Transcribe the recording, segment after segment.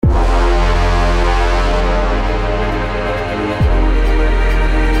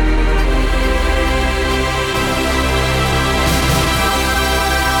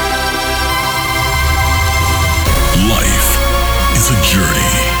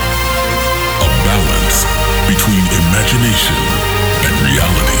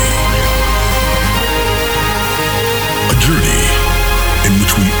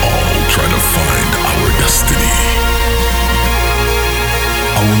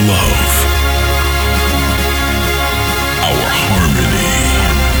love, our harmony.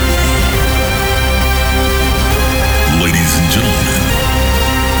 Ladies and gentlemen,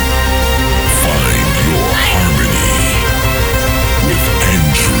 find your harmony with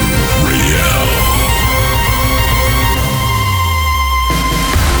Andrew Rayel.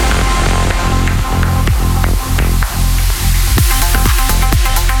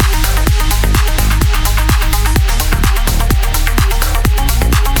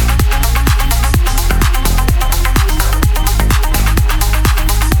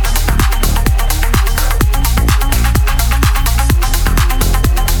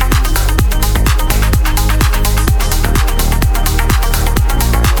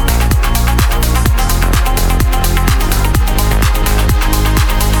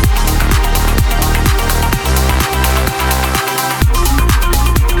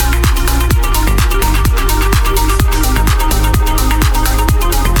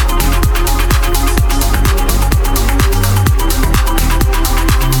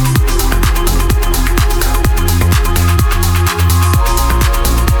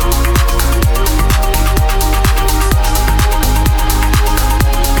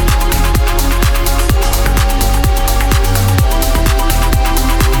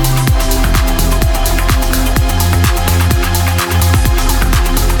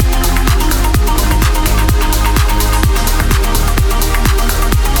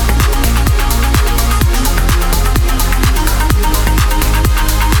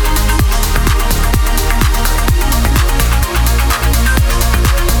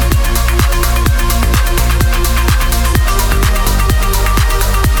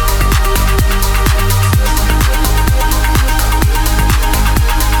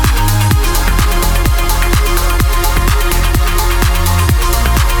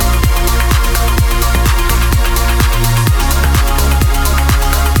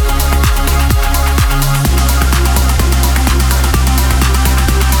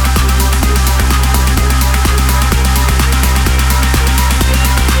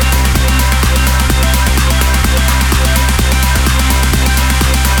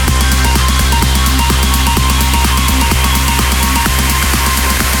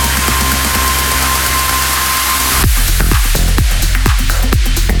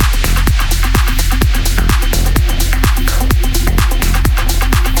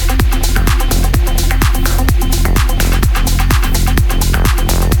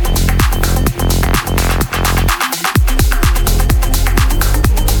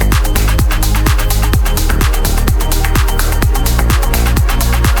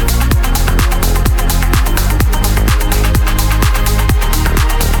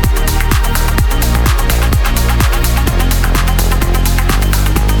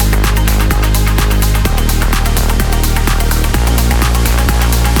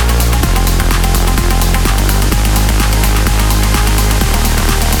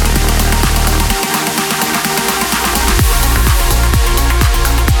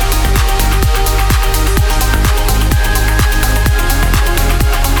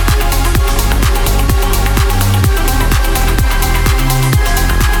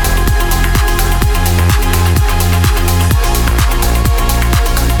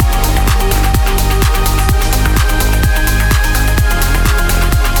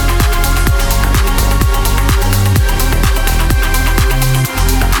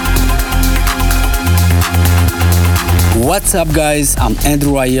 What's up, guys? I'm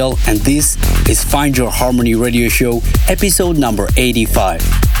Andrew Rayel, and this is Find Your Harmony Radio Show, episode number 85.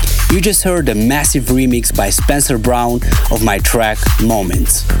 You just heard a massive remix by Spencer Brown of my track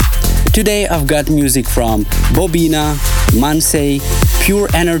Moments. Today I've got music from Bobina, Mansei, Pure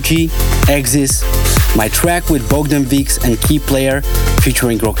Energy, Exis, my track with Bogdan Vix and Key Player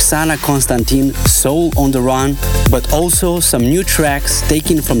featuring Roxana Constantin, Soul on the Run, but also some new tracks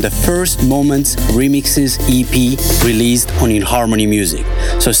taken from the First Moments Remixes EP released on In Harmony Music.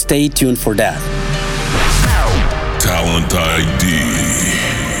 So stay tuned for that. Talent ID.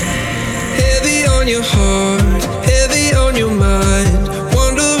 Heavy on your heart, heavy on your mind,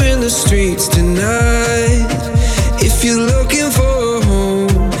 wandering the streets tonight. If you're looking for a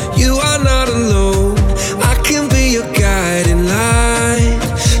home, you are not alone. I can be your guiding light,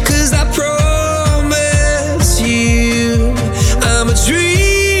 'cause I promise you I'm a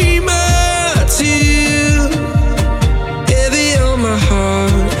dreamer too. Heavy on my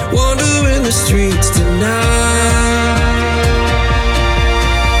heart, wandering the streets tonight.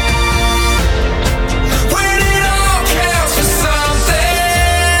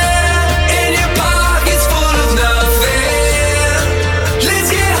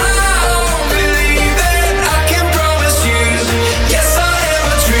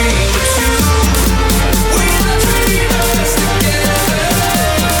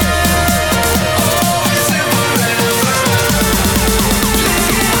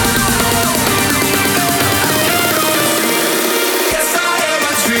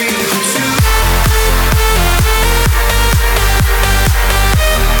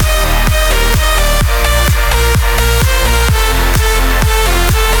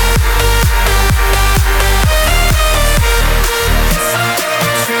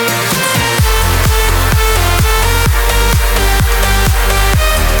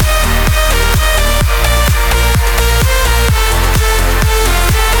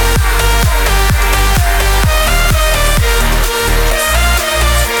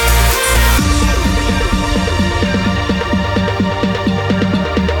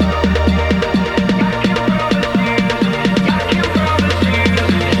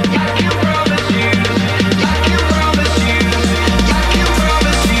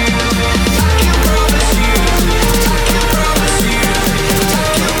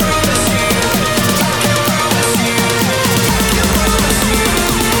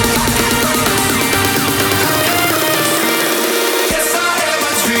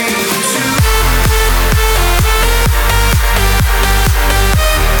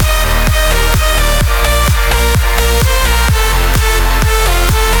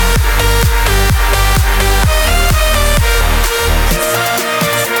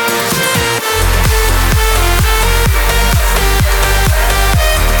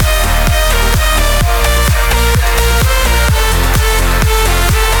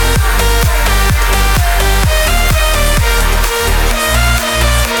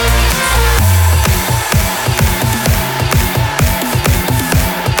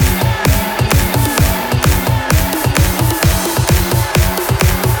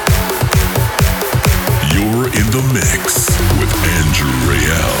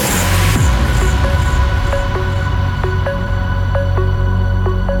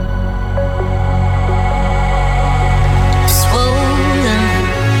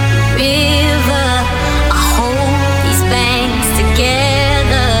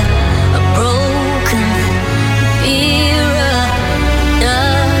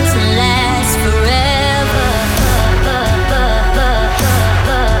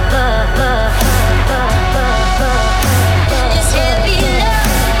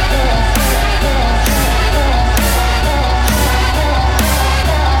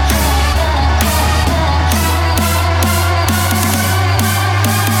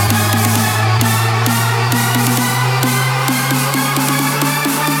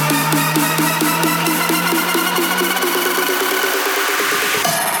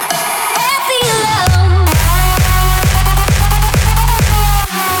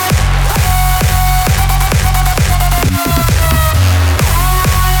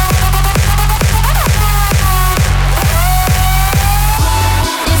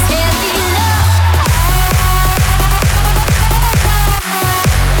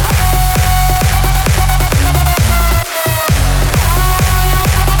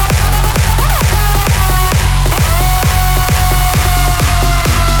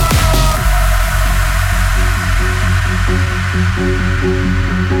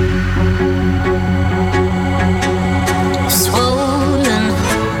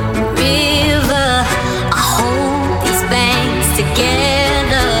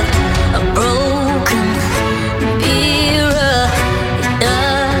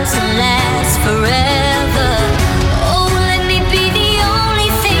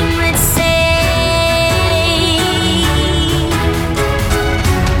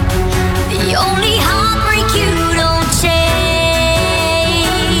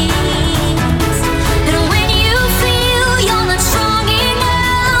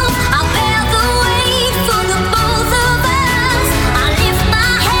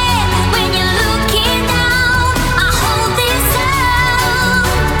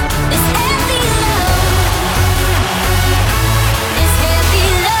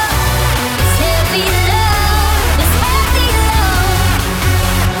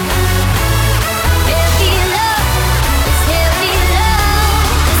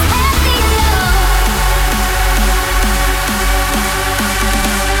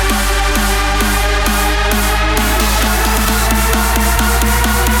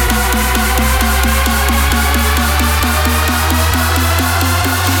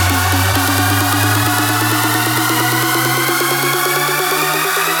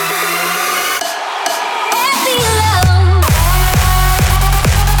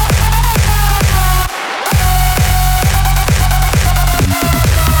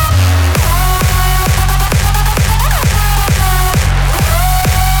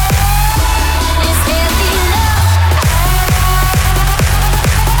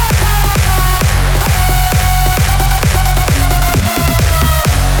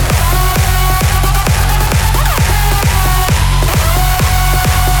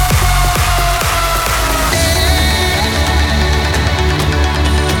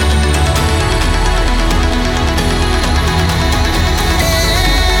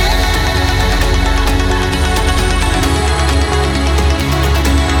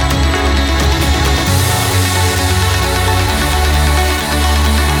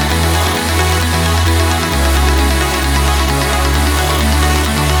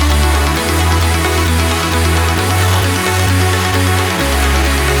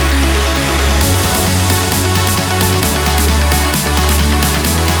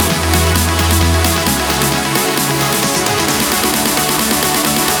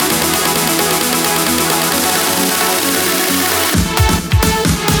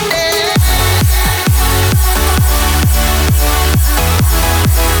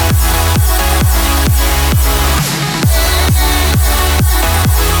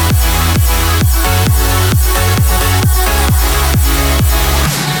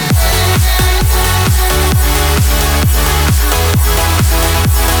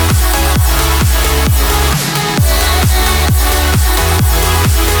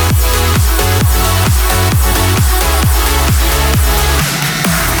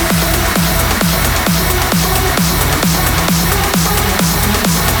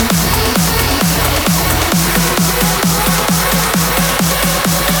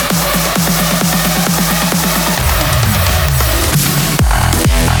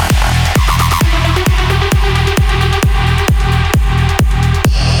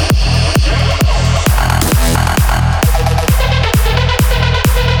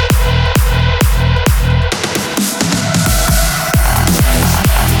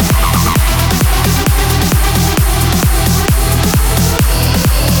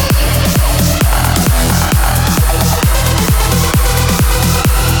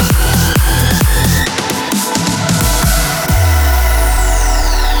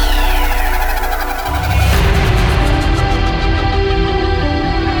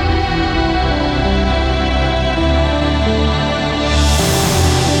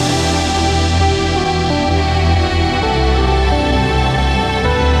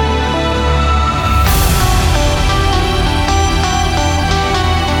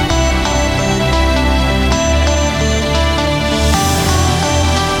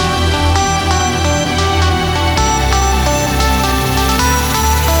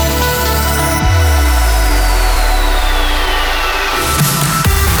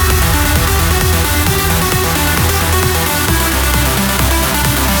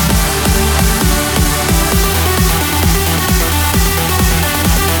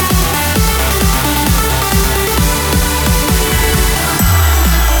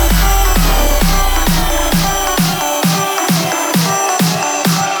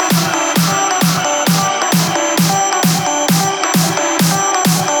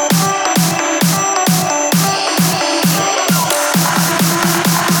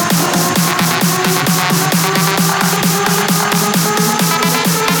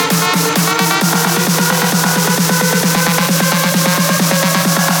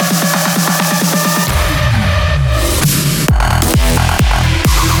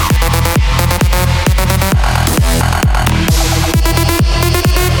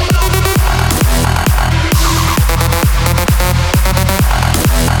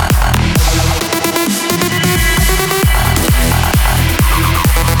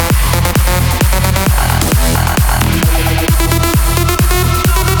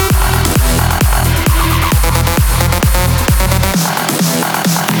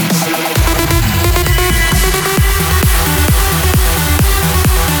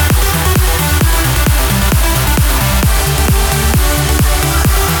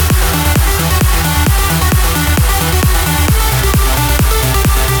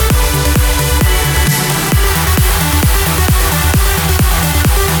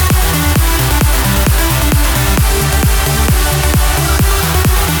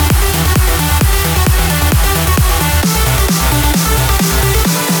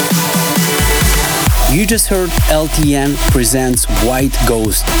 You just heard LTN presents White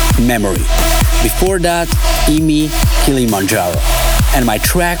Ghost Memory. Before that, Imi Kilimanjaro. And my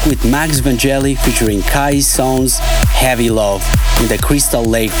track with Max Vangeli featuring Kai Sons Heavy Love in the Crystal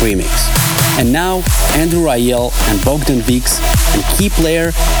Lake remix. And now, Andrew Rayel and Bogdan Vix and Key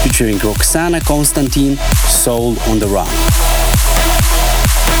Player featuring Roxana Konstantin, Soul on the Run.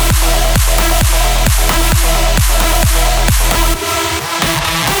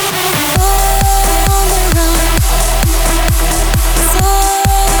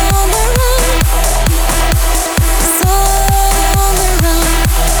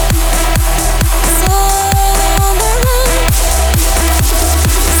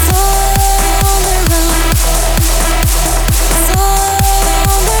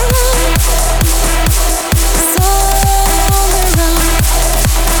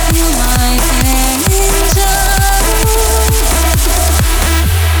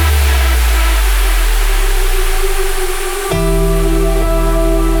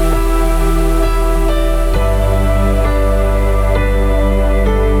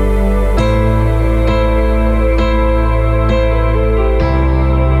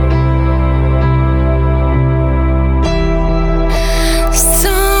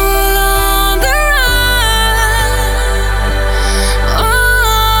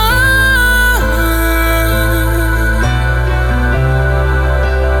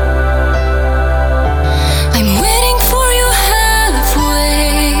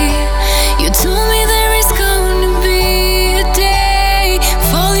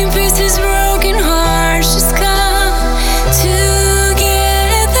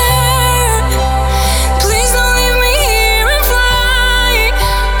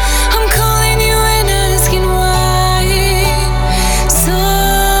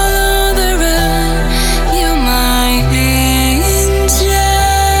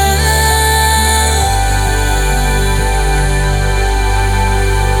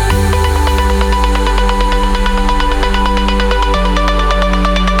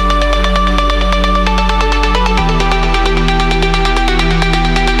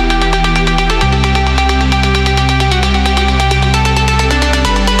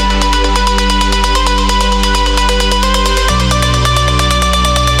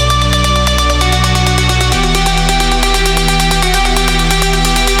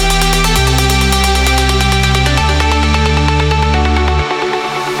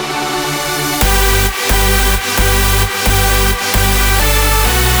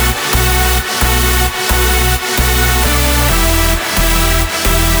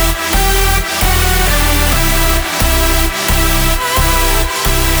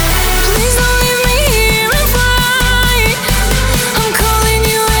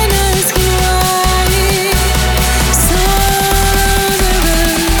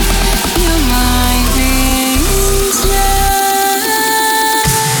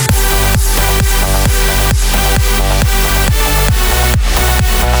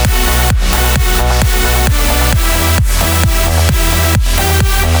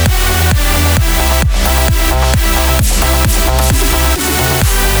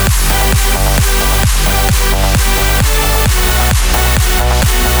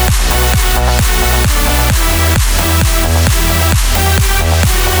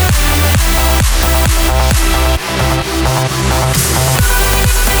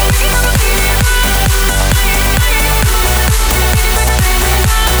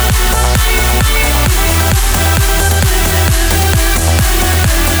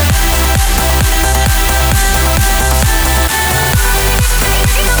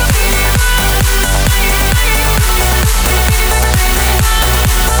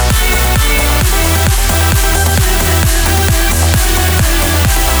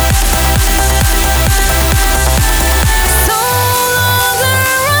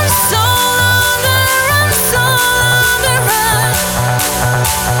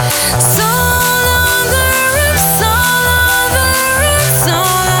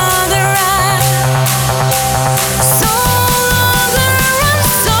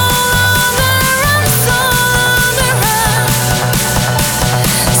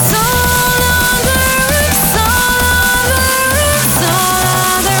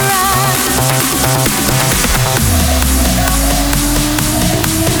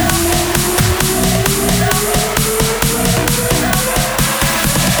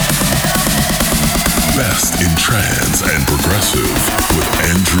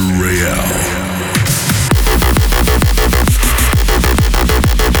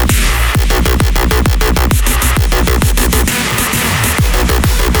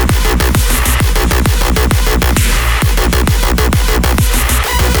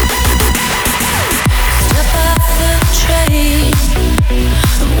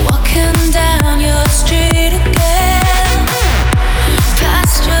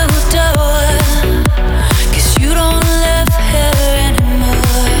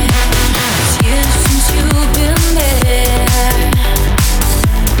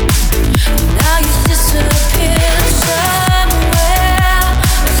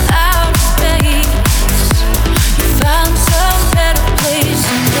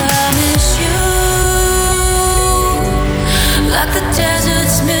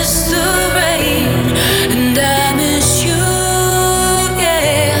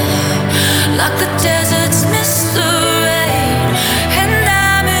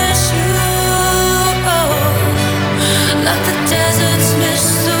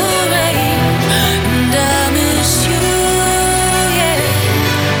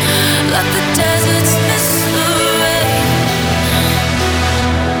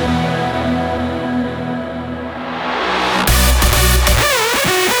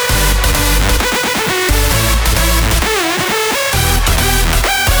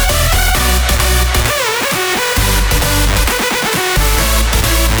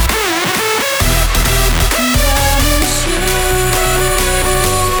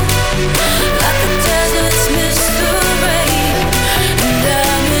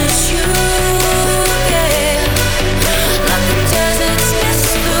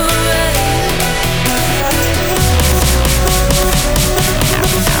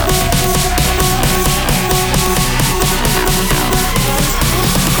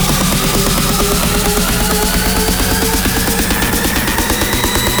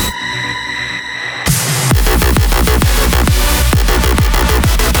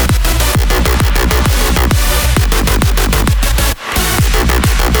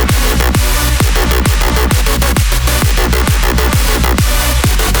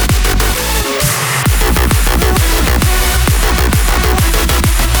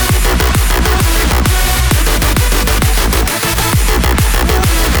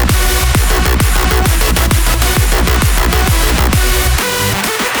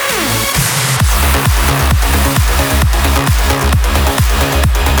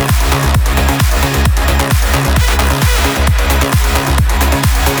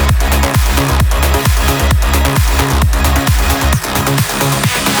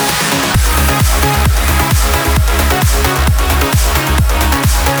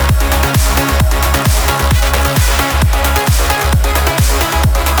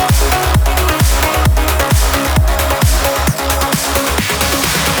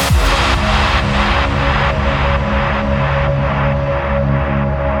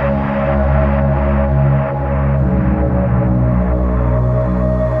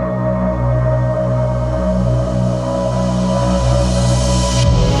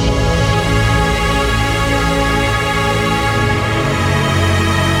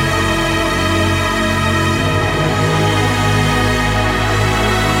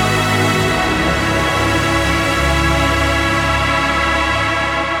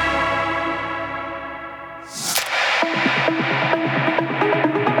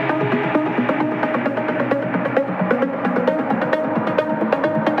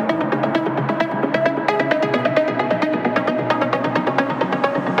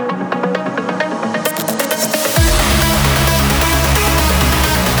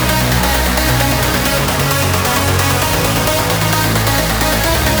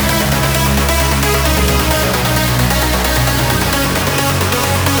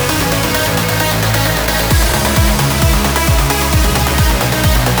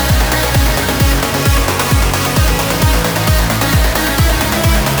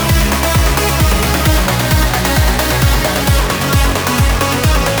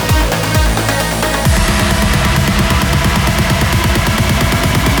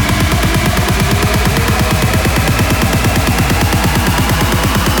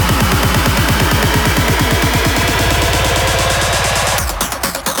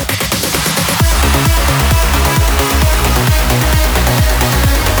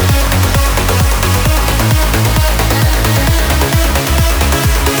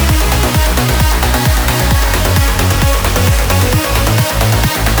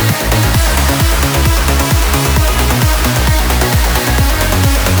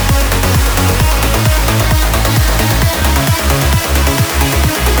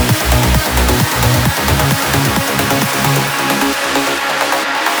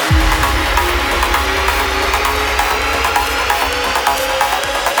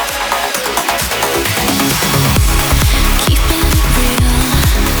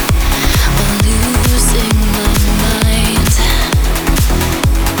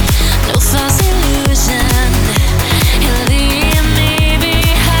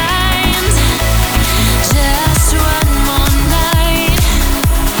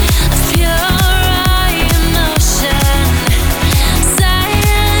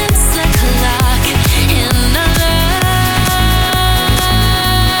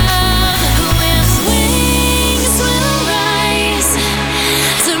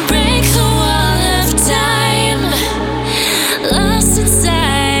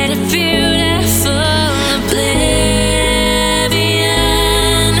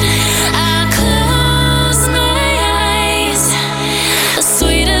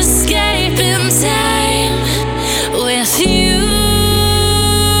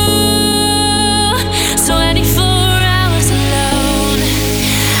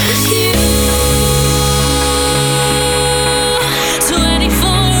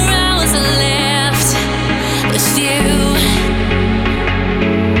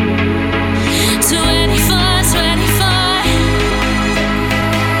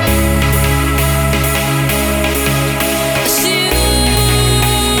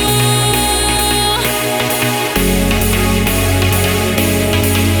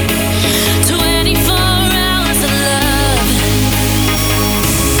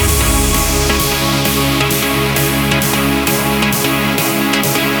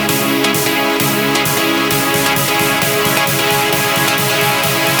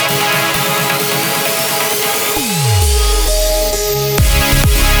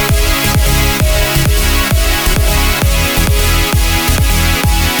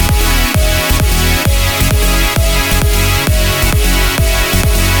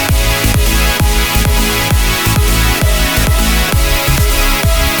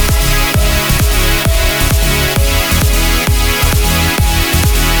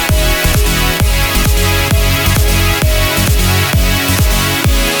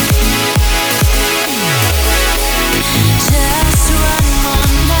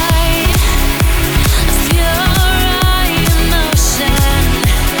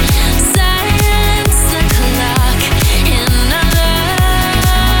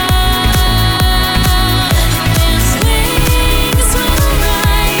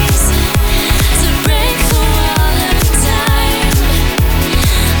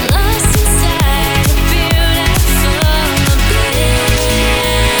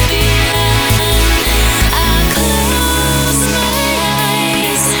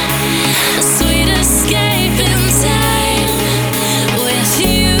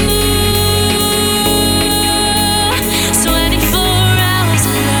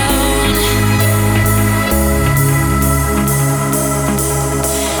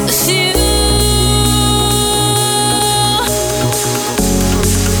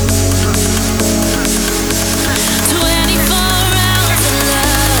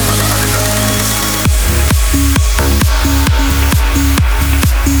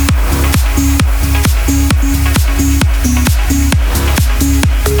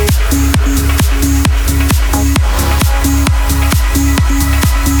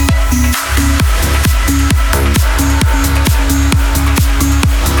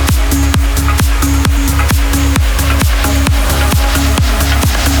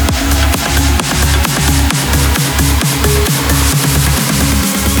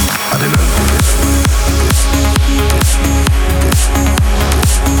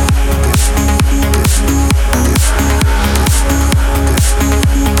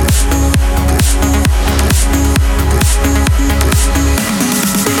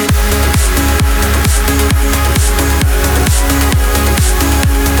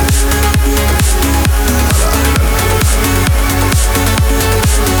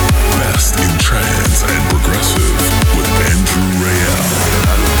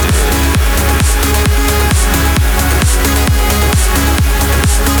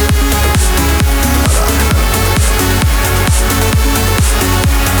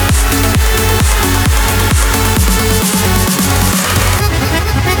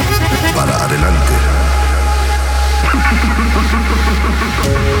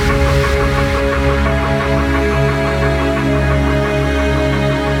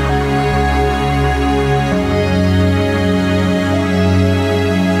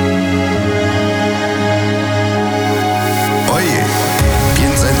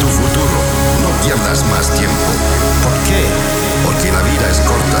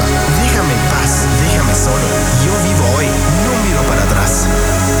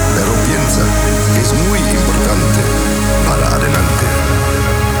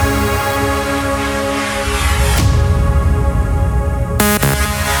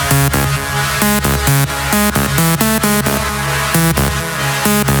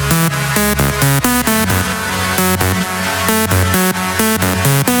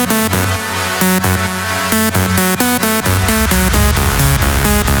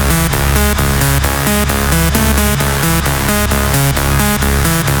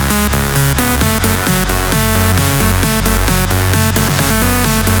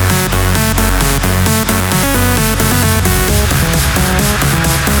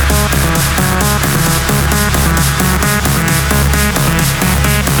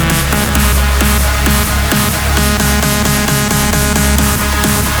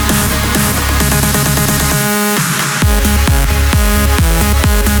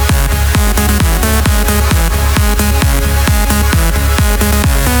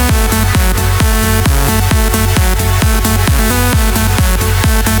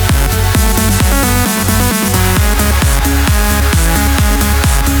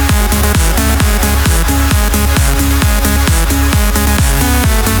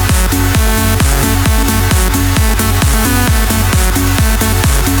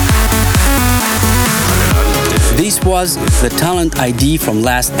 this was the Talent ID from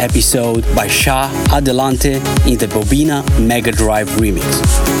last episode by Shah Adelante in the Bobina Mega Drive remix.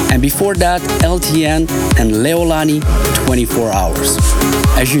 And before that, LTN and Leolani 24 Hours.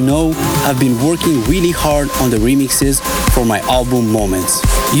 As you know, I've been working really hard on the remixes for my album Moments.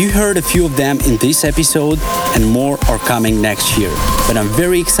 You heard a few of them in this episode and more are coming next year. But I'm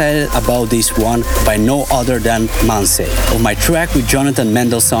very excited about this one by no other than Manse, of my track with Jonathan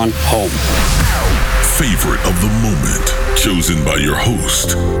Mendelsohn, Home. Favorite of the moment, chosen by your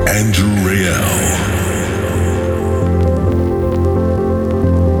host, Andrew Rayel.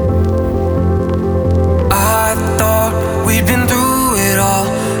 We've been through it all,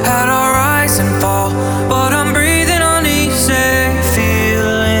 had our rise and fall, but I'm breathing uneasy,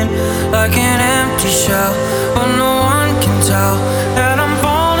 feeling like an empty shell, but no one can tell that I'm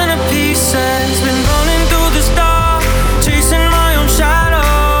falling to pieces. Been running through the dark, chasing my own shadow,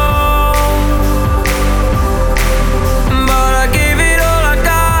 but I gave it all I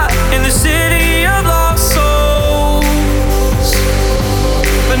got in the city of lost souls.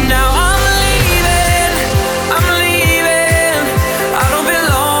 But now I'm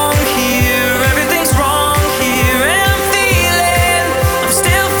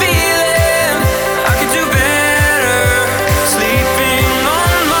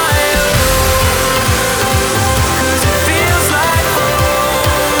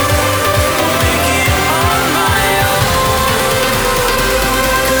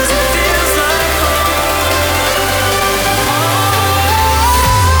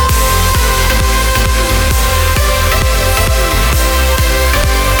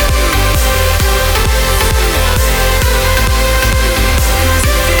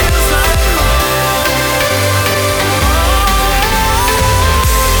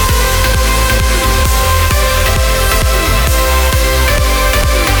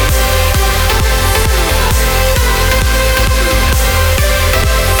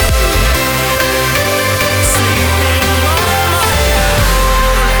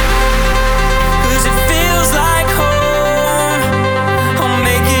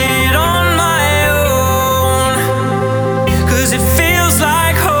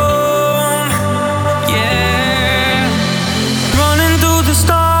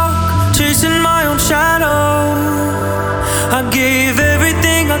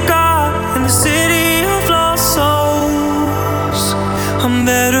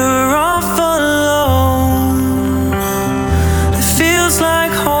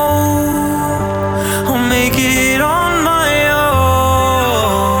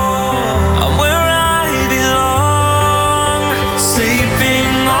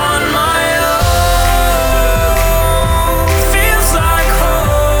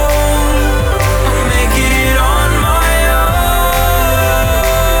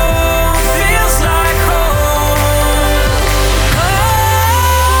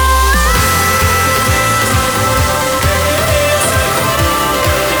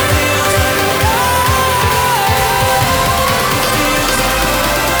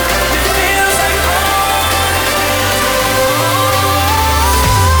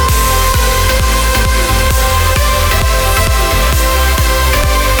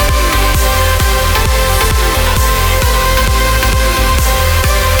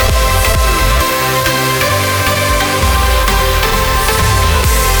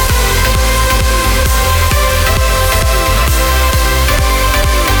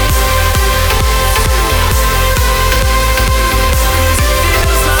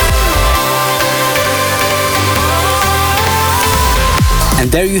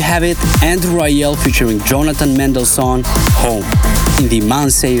There you have it, Andrew Rayel featuring Jonathan Mendelsohn, Home, in the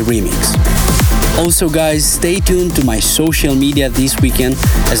Manse remix. Also guys, stay tuned to my social media this weekend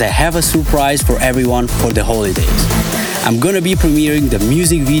as I have a surprise for everyone for the holidays. I'm gonna be premiering the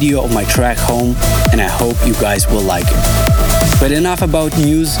music video of my track Home and I hope you guys will like it. But enough about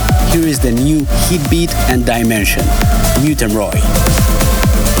news, here is the new Hit Beat and Dimension, Newton Roy.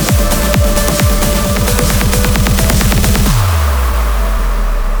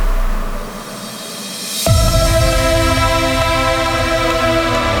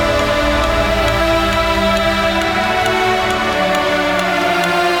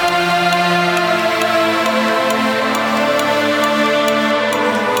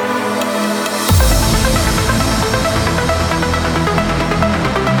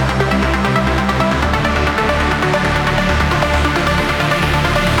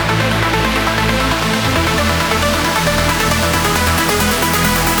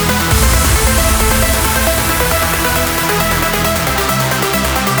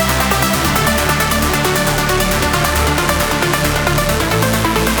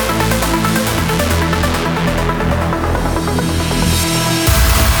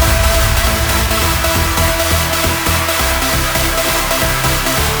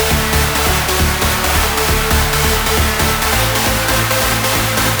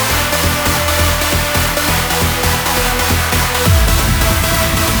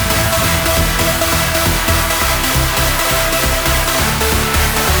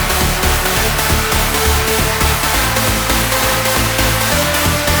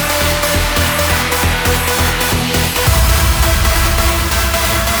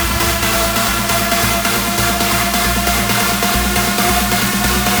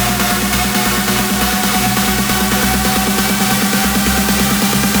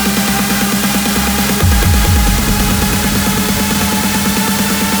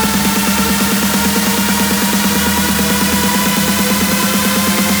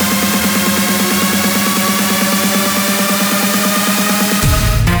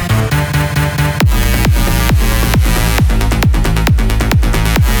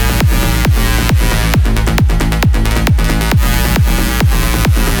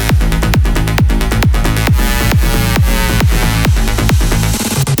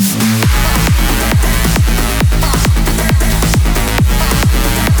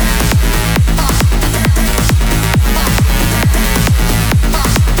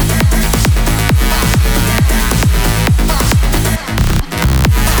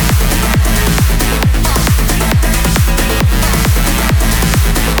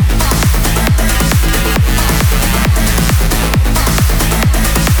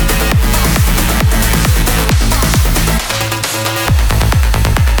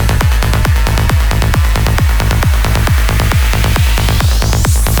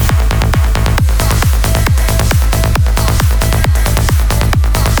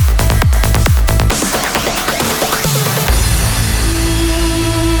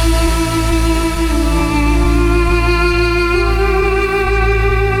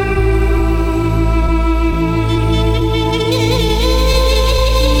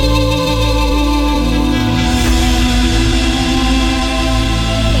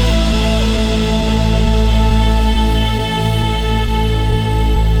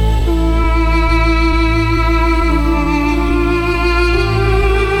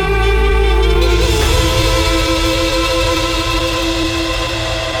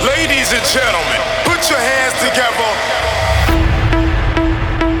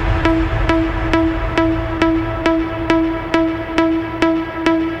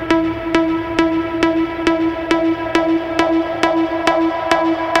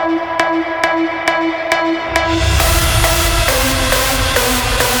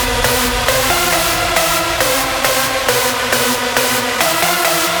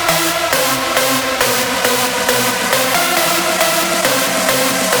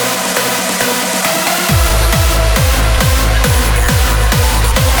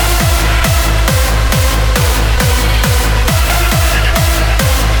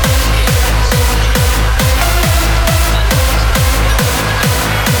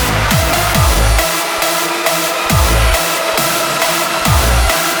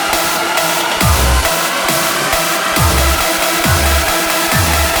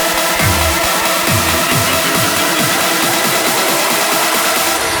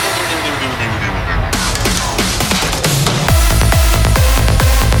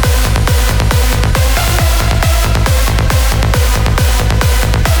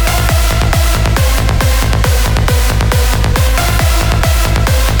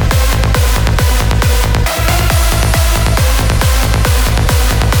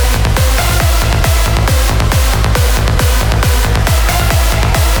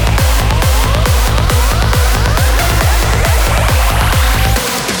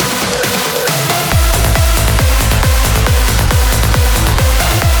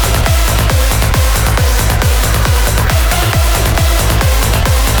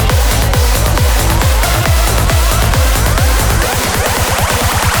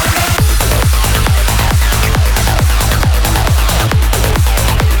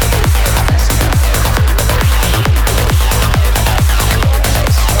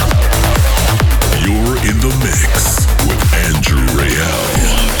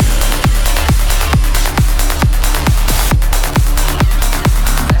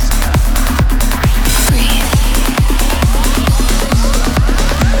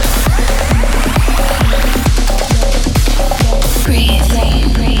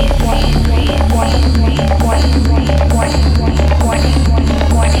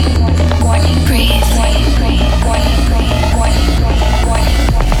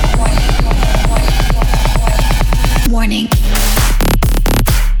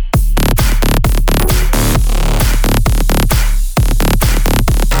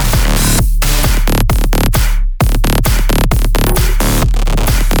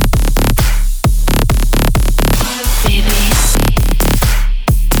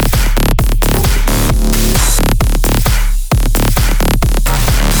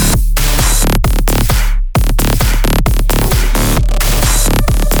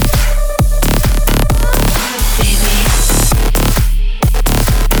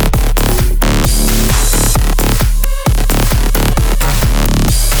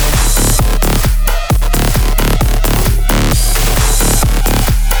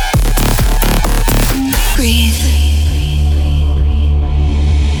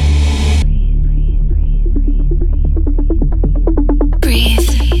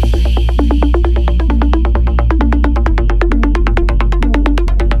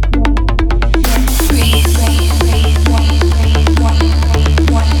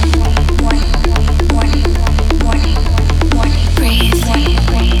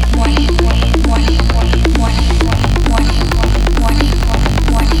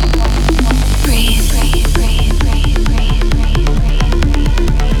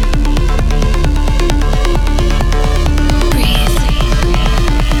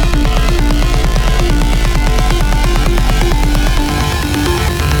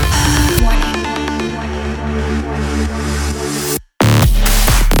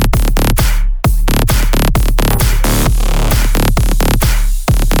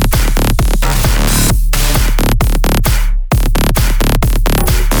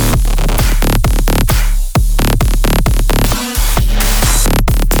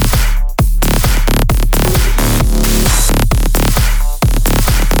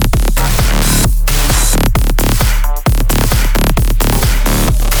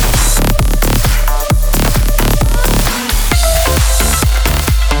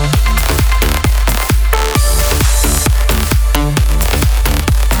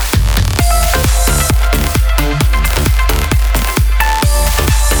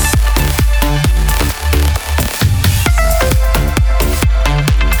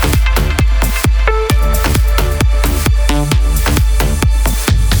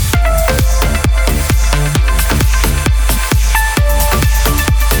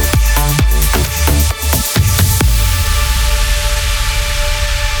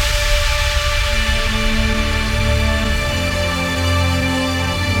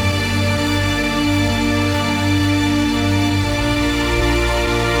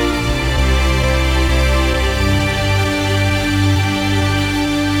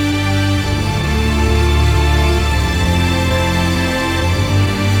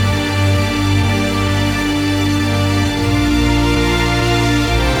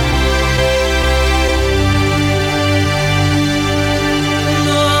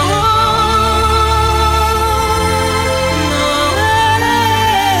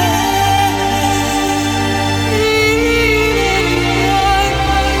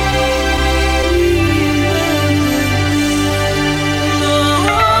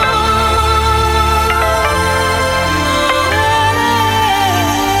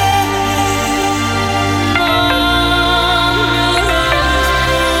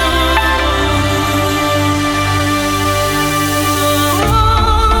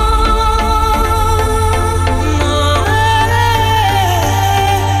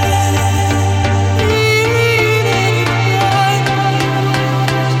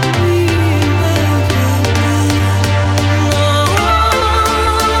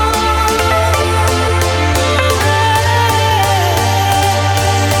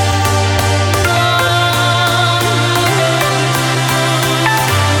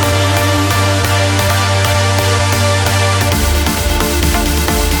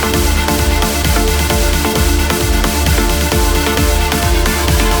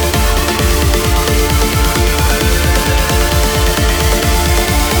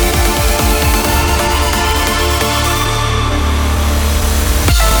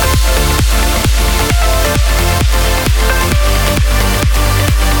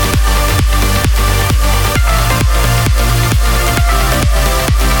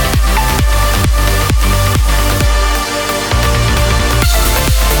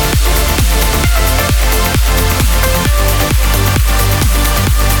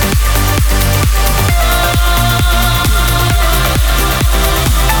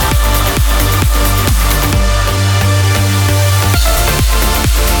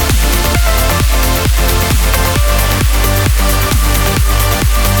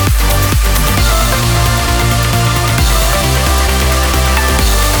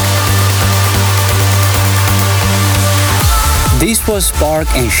 This was Spark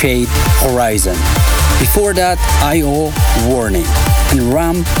and Shade Horizon. Before that, I.O. Warning and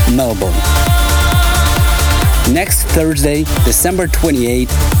Ram Melbourne. Next Thursday, December 28th,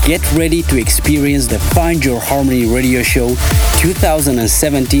 get ready to experience the Find Your Harmony Radio Show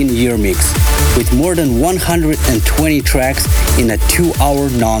 2017 year mix with more than 120 tracks in a 2-hour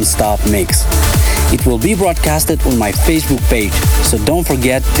non-stop mix. It will be broadcasted on my Facebook page, so don't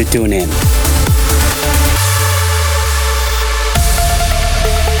forget to tune in.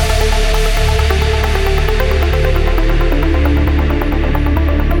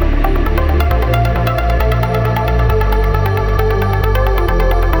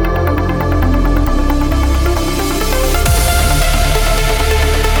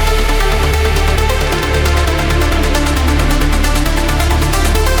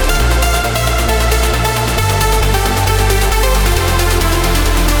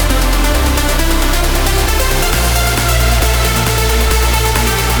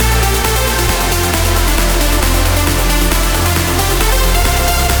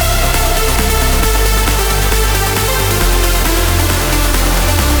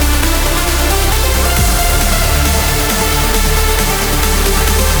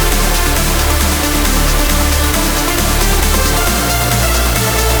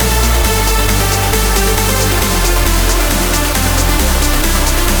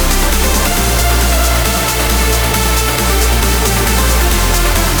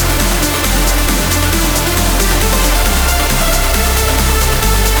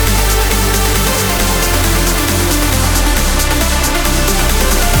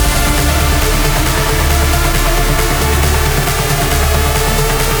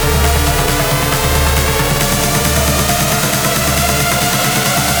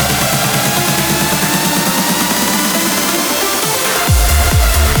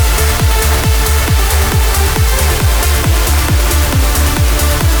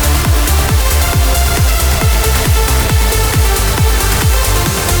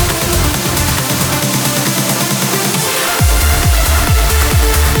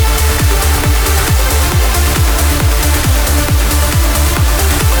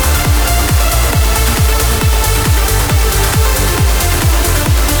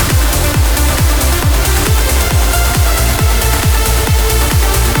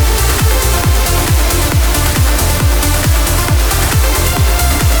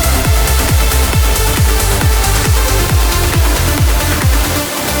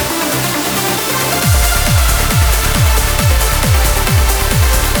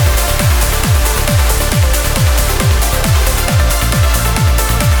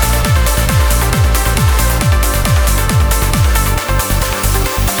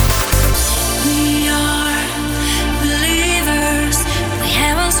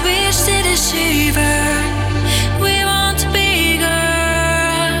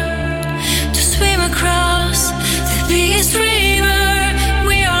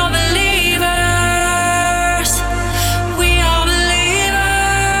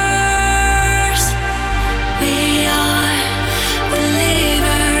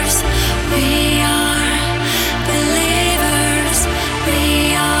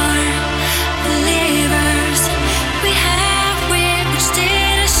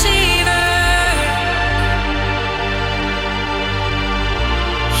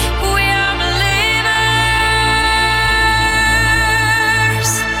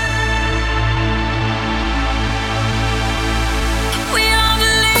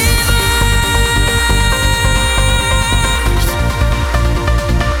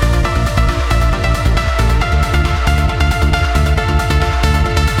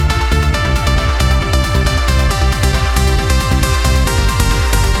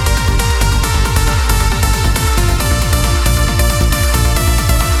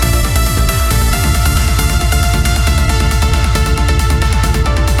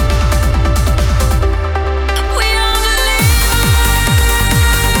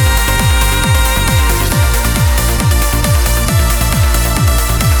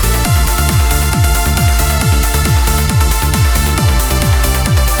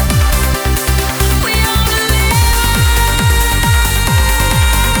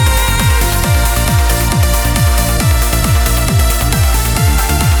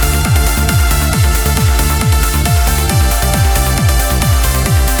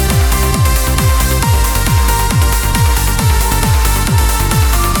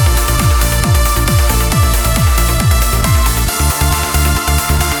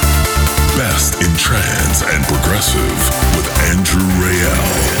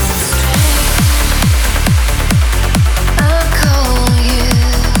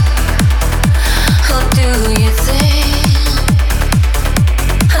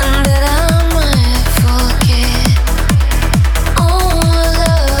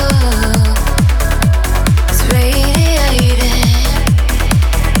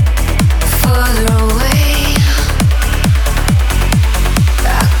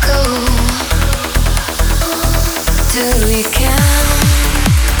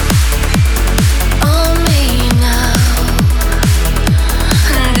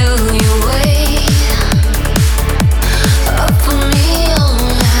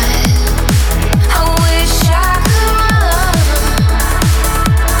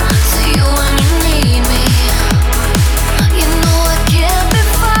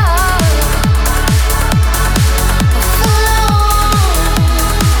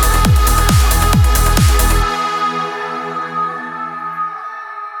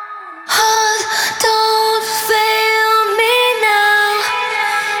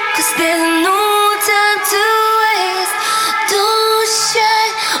 'cause there's no time to waste. Don't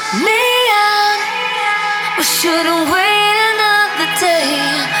shut me out. We shouldn't wait another day.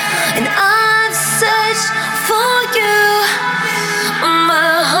 And I've searched for you.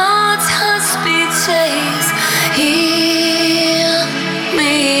 My heart's heartbeat chase. Hear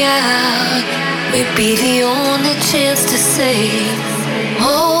me out. Maybe the only chance to say,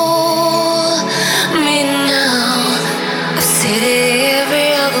 hold me now. I've said it every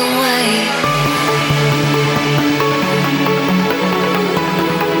other way.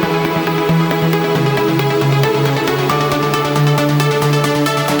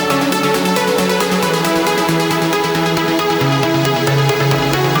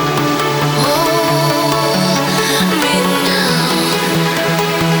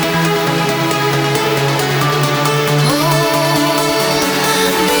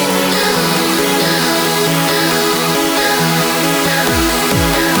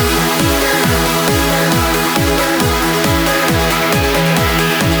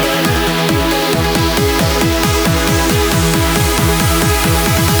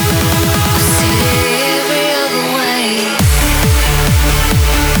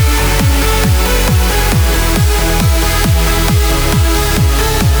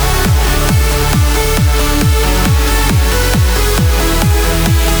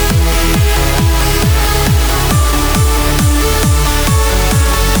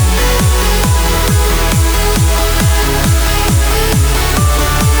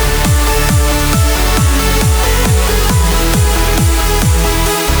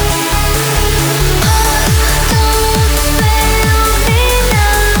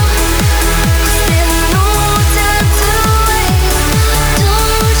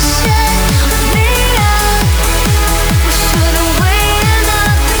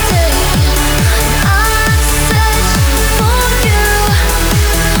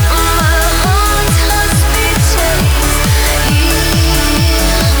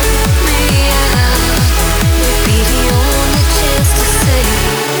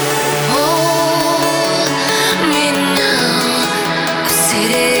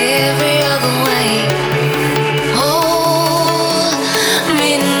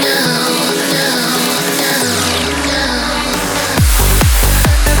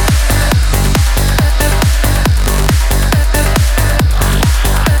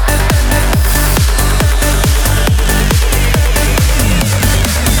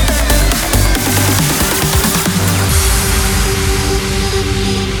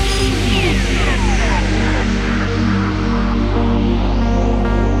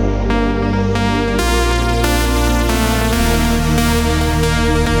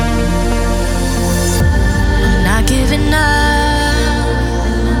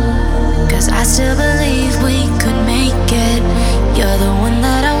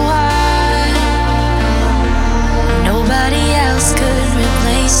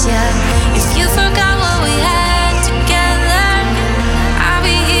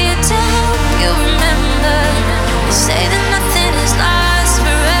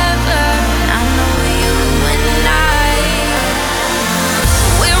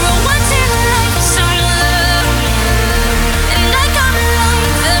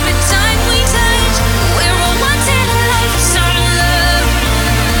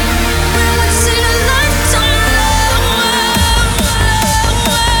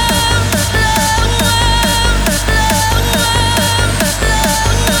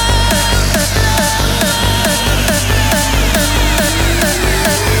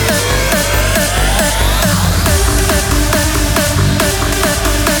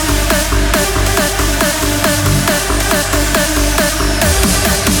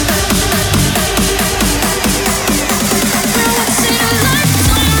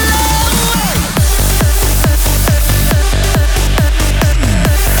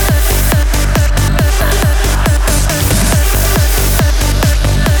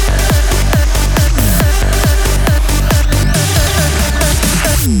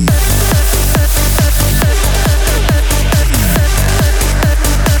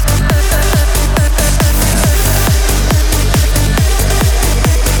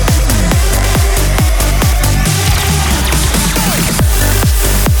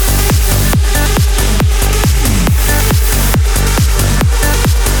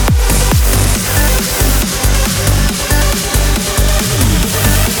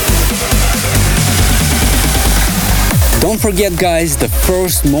 Don't forget guys, the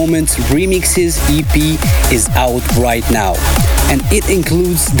First Moments Remixes EP is out right now. And it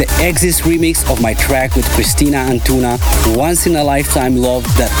includes the Exist remix of my track with Christina Antuna, Once in a Lifetime Love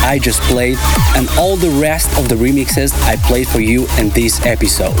that I just played, and all the rest of the remixes I played for you in this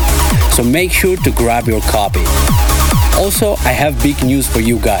episode. So make sure to grab your copy. Also, I have big news for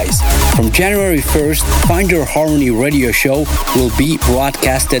you guys. From January 1st, Find Your Harmony radio show will be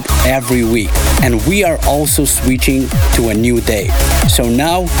broadcasted every week. And we are also switching to a new day. So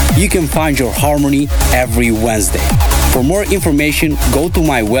now you can find your harmony every Wednesday. For more information, go to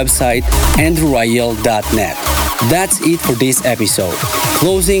my website, andrewrayel.net. That's it for this episode.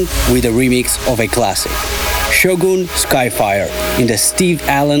 Closing with a remix of a classic. Shogun Skyfire in the Steve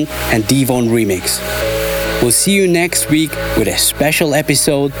Allen and Devon remix. We'll see you next week with a special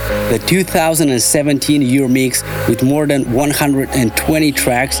episode, the 2017 year mix with more than 120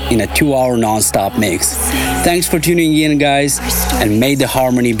 tracks in a 2-hour non-stop mix. Thanks for tuning in guys, and may the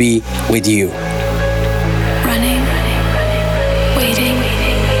harmony be with you. Running, waiting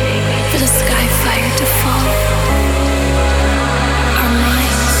for the sky fire to fall. Our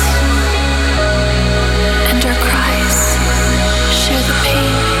minds and our cries share the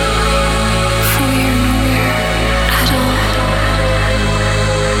pain.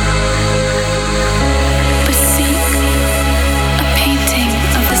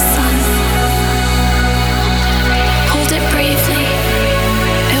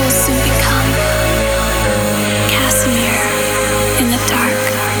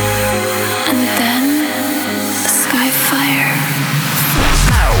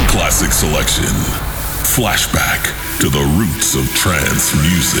 Classic selection. Flashback to the roots of trance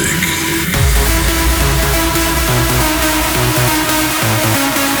music.